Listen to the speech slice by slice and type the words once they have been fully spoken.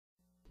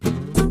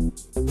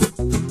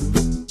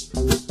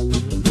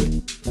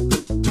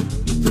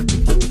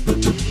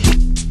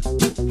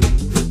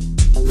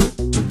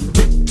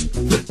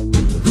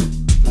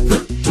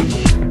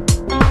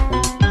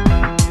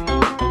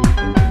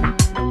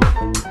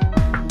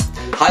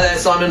Hi there,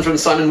 Simon from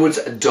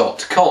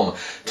simonwoods.com.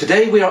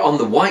 Today we are on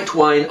the white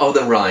wine of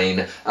the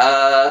Rhine.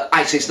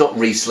 Actually, it's not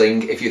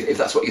Riesling, if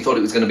that's what you thought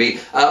it was going to be.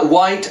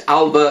 White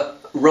Albarino,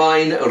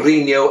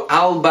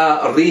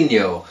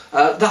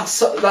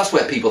 that's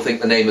where people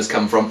think the name has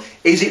come from.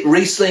 Is it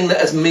Riesling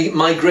that has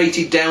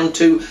migrated down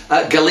to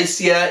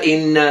Galicia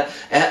in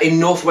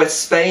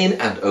northwest Spain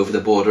and over the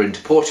border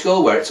into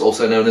Portugal, where it's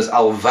also known as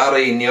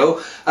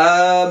Albarino?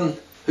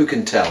 Who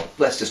can tell?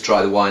 Let's just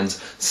try the wines,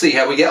 see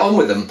how we get on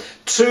with them.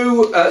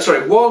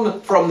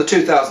 One from the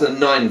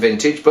 2009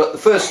 vintage, but the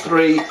first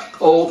three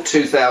all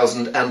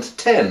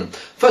 2010.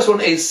 First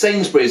one is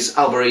Sainsbury's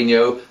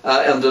Albarinos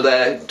under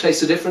their Taste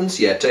the Difference.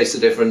 Yeah, Taste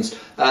the Difference.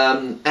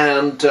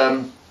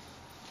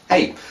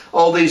 Hey,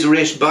 all these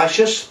Rias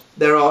Baixas.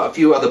 There are a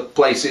few other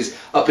places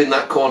up in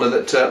that corner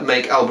that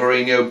make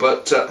Albarino,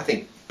 but I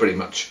think pretty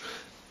much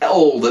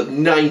all, that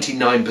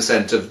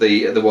 99% of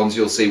the ones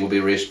you'll see will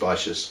be Rias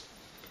Baixas.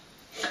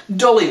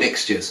 Dolly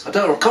mixtures. I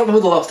can't remember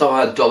the last time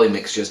I had dolly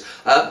mixtures.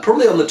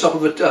 Probably on the top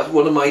of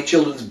one of my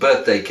children's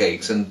birthday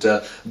cakes, and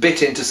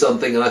bit into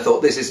something, and I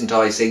thought, this isn't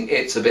icing,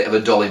 it's a bit of a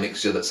dolly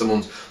mixture that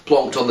someone's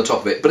plonked on the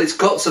top of it. But it's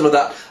got some of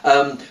that,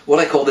 what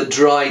I call the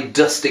dry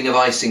dusting of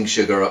icing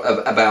sugar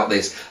about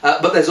this.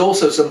 But there's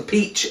also some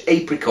peach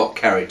apricot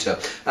character.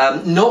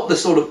 Not the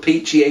sort of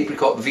peachy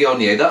apricot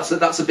Viognier.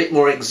 That's a bit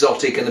more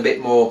exotic and a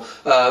bit more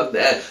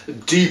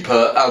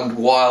deeper and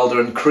wilder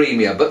and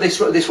creamier. But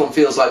this one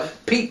feels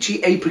like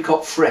peachy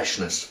apricot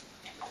freshness.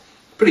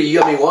 Pretty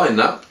yummy wine,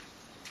 that.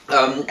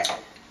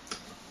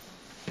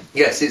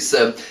 Yes,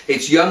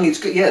 it's young. It's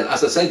good. Yeah,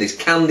 as I say, this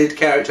candid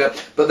character,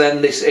 but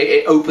then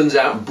it opens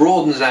out,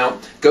 broadens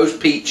out, goes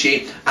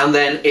peachy, and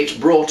then it's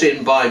brought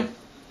in by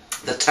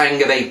the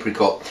tang of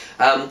apricot.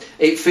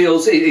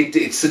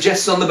 It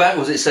suggests on the back,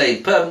 what does it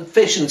say?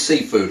 Fish and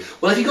seafood.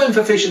 Well, if you're going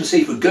for fish and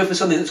seafood, go for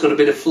something that's got a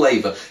bit of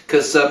flavour,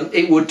 because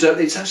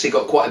it's actually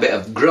got quite a bit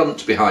of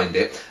grunt behind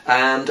it,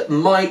 and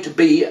might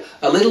be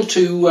a little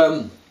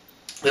too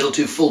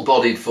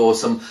full-bodied for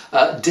some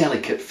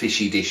delicate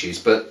fishy dishes.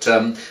 But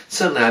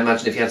certainly, I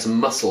imagine if you had some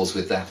mussels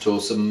with that,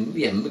 or some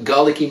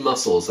garlicky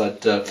mussels,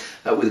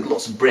 with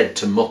lots of bread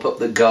to mop up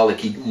the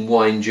garlicky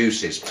wine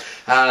juices,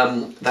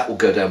 that will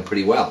go down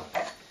pretty well.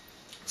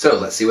 So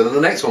let's see whether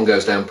the next one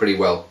goes down pretty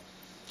well.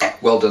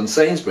 Well done,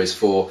 Sainsbury's,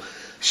 for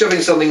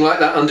shoving something like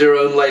that under your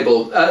own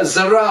label.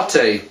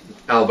 Cited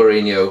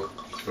Albarino,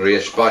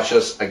 Rias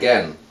Baixas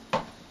again.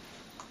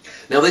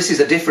 Now this is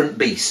a different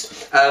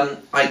beast.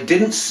 I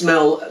didn't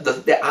smell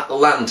the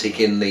Atlantic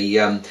in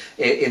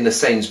the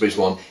Sainsbury's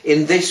one.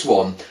 In this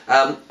one,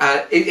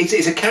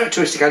 it's a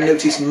characteristic I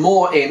notice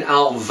more in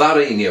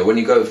Albarino when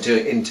you go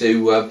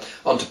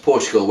onto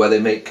Portugal, where they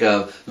make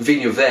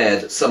vinho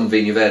verde, some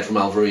vinho verde from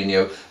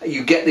Albarino.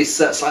 You get this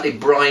slightly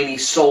briny,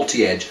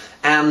 salty edge,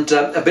 and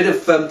a bit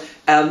of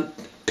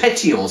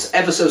pétillance,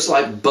 ever so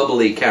slight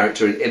bubbly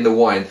character in the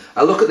wine.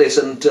 I look at this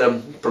and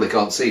probably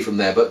can't see from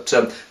there, but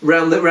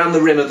round the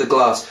rim of the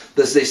glass,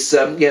 there's this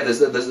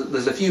there's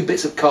a few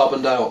bits of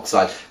carbon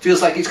dioxide.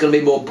 Feels like it's going to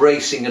be more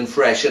bracing and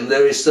fresh, and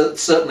there is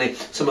certainly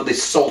some of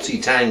this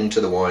salty tang to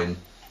the wine.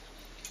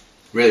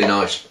 Really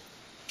nice.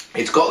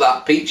 It's got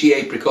that peachy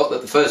apricot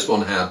that the first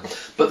one had,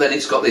 but then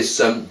it's got this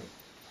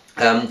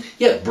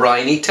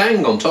briny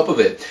tang on top of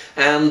it,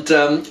 and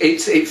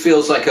it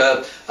feels like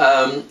a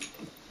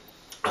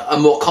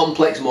more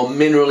complex, more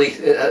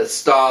minerally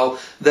style.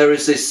 There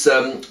is this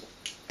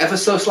ever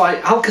so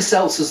slight,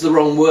 Alka-Seltzer's the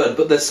wrong word,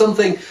 but there's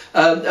something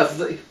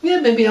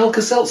maybe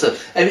Alka-Seltzer.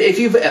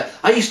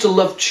 I used to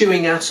love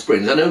chewing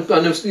aspirins. I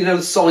know,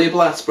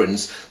 soluble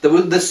aspirins.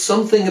 There's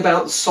something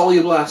about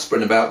soluble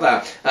aspirin about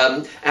that,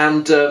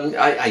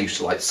 I used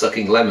to like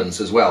sucking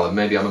lemons as well, and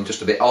maybe I'm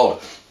just a bit odd.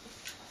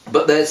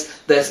 But there's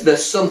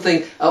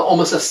something,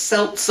 almost a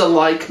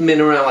seltzer-like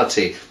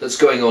minerality that's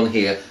going on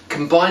here.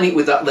 Combine it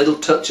with that little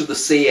touch of the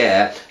sea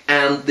air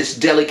and this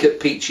delicate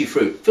peachy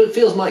fruit. It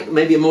feels like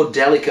maybe a more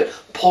delicate,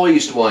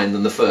 poised wine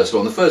than the first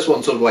one. The first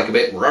one's sort of like a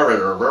bit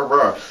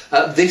rah.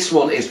 This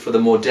one is for the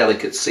more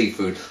delicate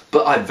seafood,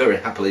 but I'd very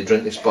happily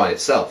drink this by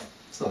itself.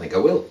 So I think I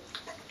will.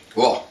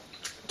 Whoa,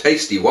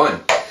 tasty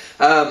wine.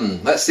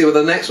 Let's see what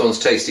the next one's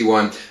tasty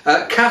wine.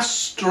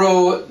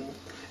 Castro...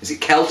 Is it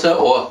Kelter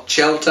or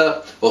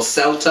Chelter or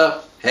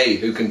Celta? Hey,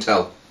 who can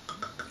tell?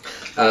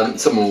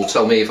 Someone will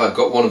tell me if I've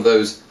got one of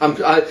those.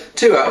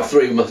 2 out of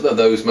 3 of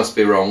those must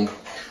be wrong.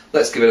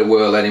 Let's give it a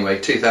whirl anyway.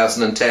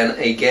 2010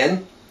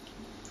 again.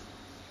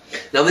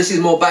 Now this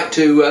is more back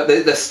to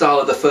the style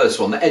of the first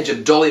one, the edge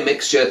of dolly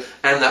mixture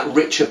and that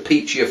richer,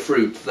 peachier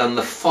fruit than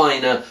the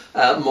finer,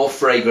 more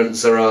fragrant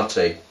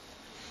Cited.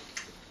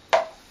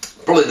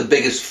 Probably the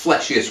biggest,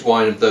 fleshiest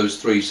wine of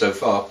those 3 so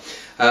far.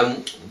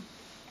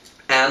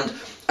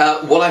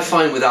 What I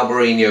find with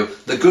Albarino,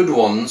 the good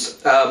ones,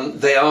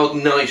 they are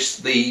nice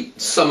the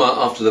summer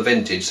after the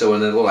vintage, so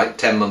when they're like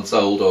 10 months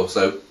old or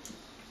so.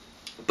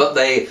 But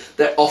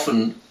they're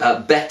often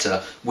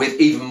better with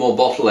even more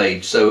bottle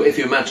age. So if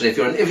you imagine, if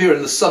you're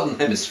in the southern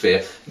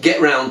hemisphere, get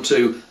round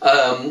to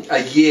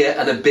a year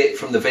and a bit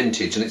from the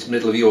vintage, and it's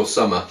middle of your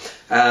summer.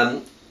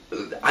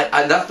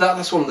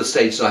 that's one of the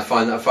stages I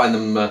find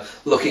them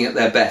looking at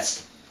their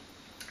best.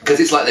 Because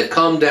it's like they've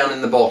calmed down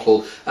in the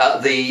bottle.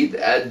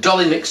 The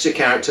Dolly mixture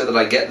character that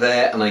I get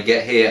there and I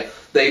get here,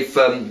 they've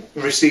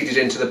receded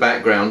into the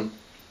background.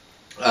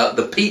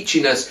 The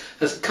peachiness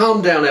has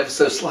calmed down ever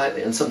so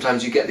slightly, and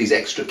sometimes you get these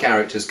extra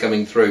characters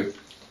coming through.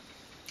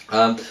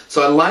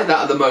 So I like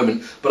that at the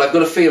moment, but I've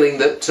got a feeling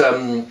that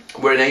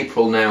we're in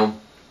April now.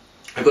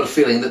 I've got a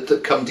feeling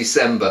that come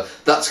December,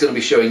 that's going to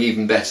be showing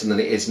even better than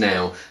it is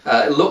now.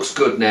 It looks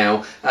good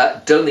now.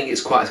 Don't think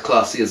it's quite as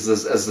classy as the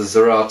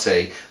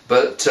Zarate,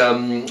 but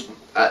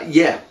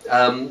yeah,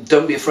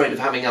 don't be afraid of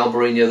having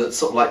Albarino that's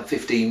sort of like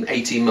 15,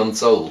 18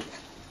 months old.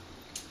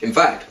 In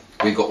fact,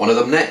 we've got one of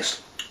them next.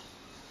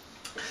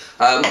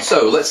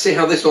 So let's see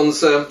how this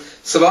one's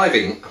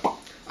surviving.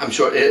 I'm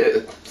sure,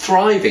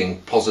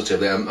 thriving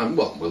positively.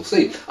 Well, we'll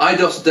see.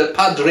 Eidos de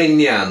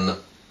Padrignan.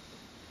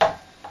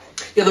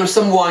 Yeah, there are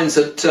some wines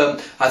that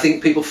I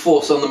think people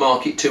force on the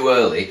market too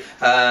early.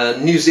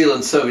 New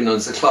Zealand Sauvignon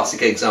is a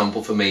classic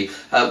example for me,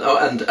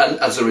 and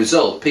as a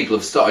result, people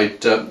have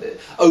started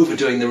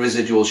overdoing the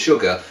residual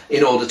sugar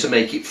in order to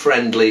make it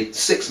friendly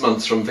 6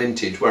 months from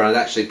vintage, where I'd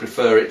actually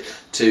prefer it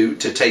to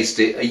taste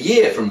it a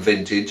year from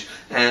vintage,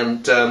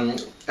 and for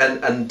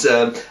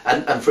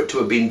it to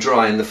have been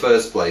dry in the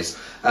first place.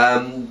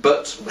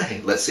 But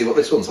hey, let's see what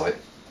this one's like.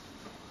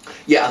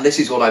 Yeah, and this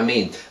is what I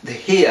mean.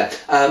 Here,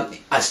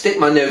 I stick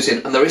my nose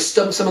in, and there is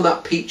some of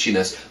that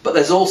peachiness, but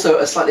there's also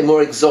a slightly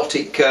more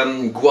exotic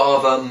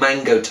guava,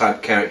 mango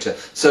type character.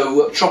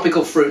 So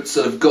tropical fruits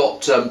that have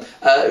got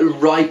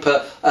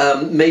riper,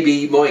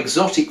 maybe more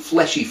exotic,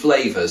 fleshy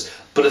flavours,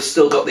 but have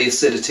still got the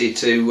acidity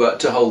to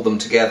hold them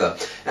together.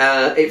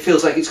 It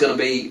feels like it's going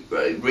to be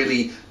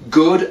really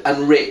good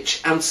and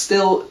rich, and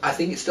still, I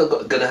think it's still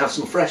going to have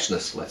some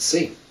freshness. Let's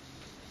see.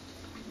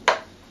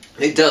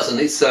 It does, and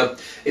it's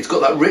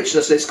got that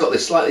richness. It's got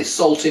this slightly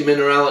salty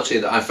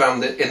minerality that I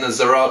found in the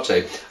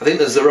Zarate. I think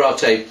the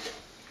Zarate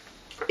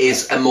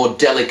is a more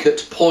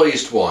delicate,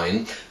 poised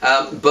wine,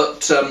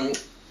 but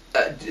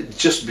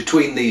just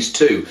between these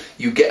two,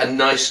 you get a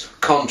nice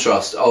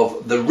contrast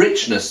of the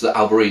richness that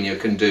Albarino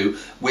can do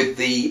with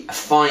the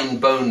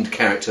fine-boned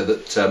character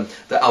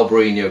that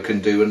Albarino can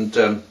do,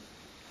 and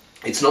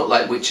it's not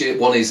like which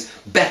one is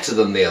better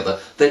than the other.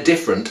 They're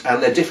different,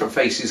 and they're different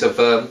faces of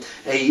a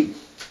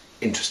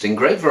interesting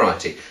grape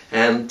variety.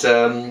 And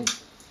I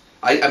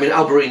mean,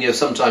 Albarino,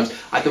 sometimes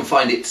I can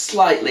find it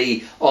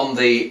slightly on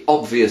the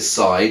obvious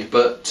side,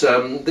 but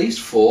these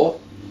four,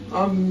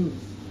 I'm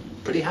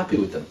pretty happy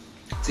with them.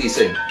 See you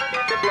soon.